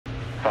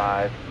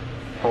5,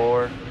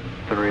 4,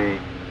 3,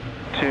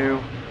 2,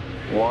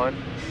 1.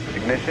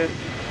 Ignition.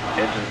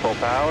 Engine full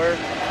power.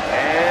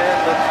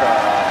 And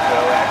liftoff. So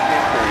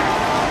acting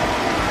 3.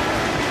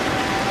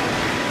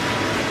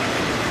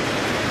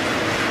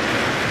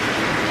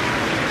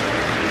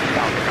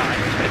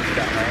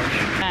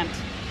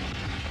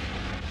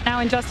 Now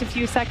in just a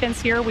few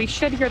seconds here, we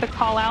should hear the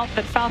call out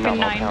that Falcon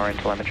 9... power and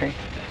telemetry.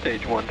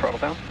 Stage 1 throttle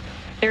down.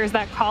 There's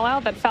that call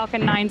out that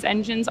Falcon 9's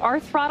engines are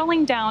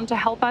throttling down to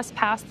help us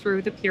pass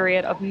through the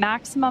period of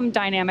maximum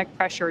dynamic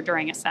pressure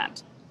during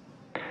ascent.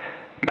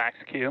 Max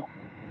Q.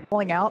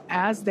 Rolling out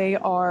as they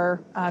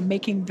are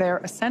making their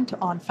ascent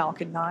on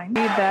Falcon 9.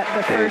 That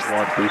the Stage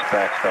 1 boost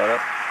back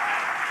startup.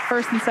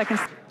 first and second,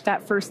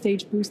 that first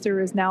stage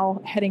booster is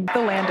now heading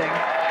the landing.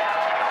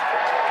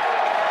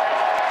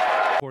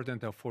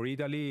 Important for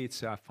Italy.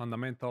 It's a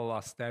fundamental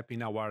step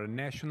in our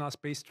national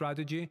space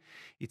strategy.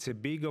 It's a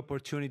big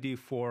opportunity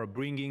for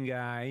bringing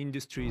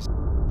industries.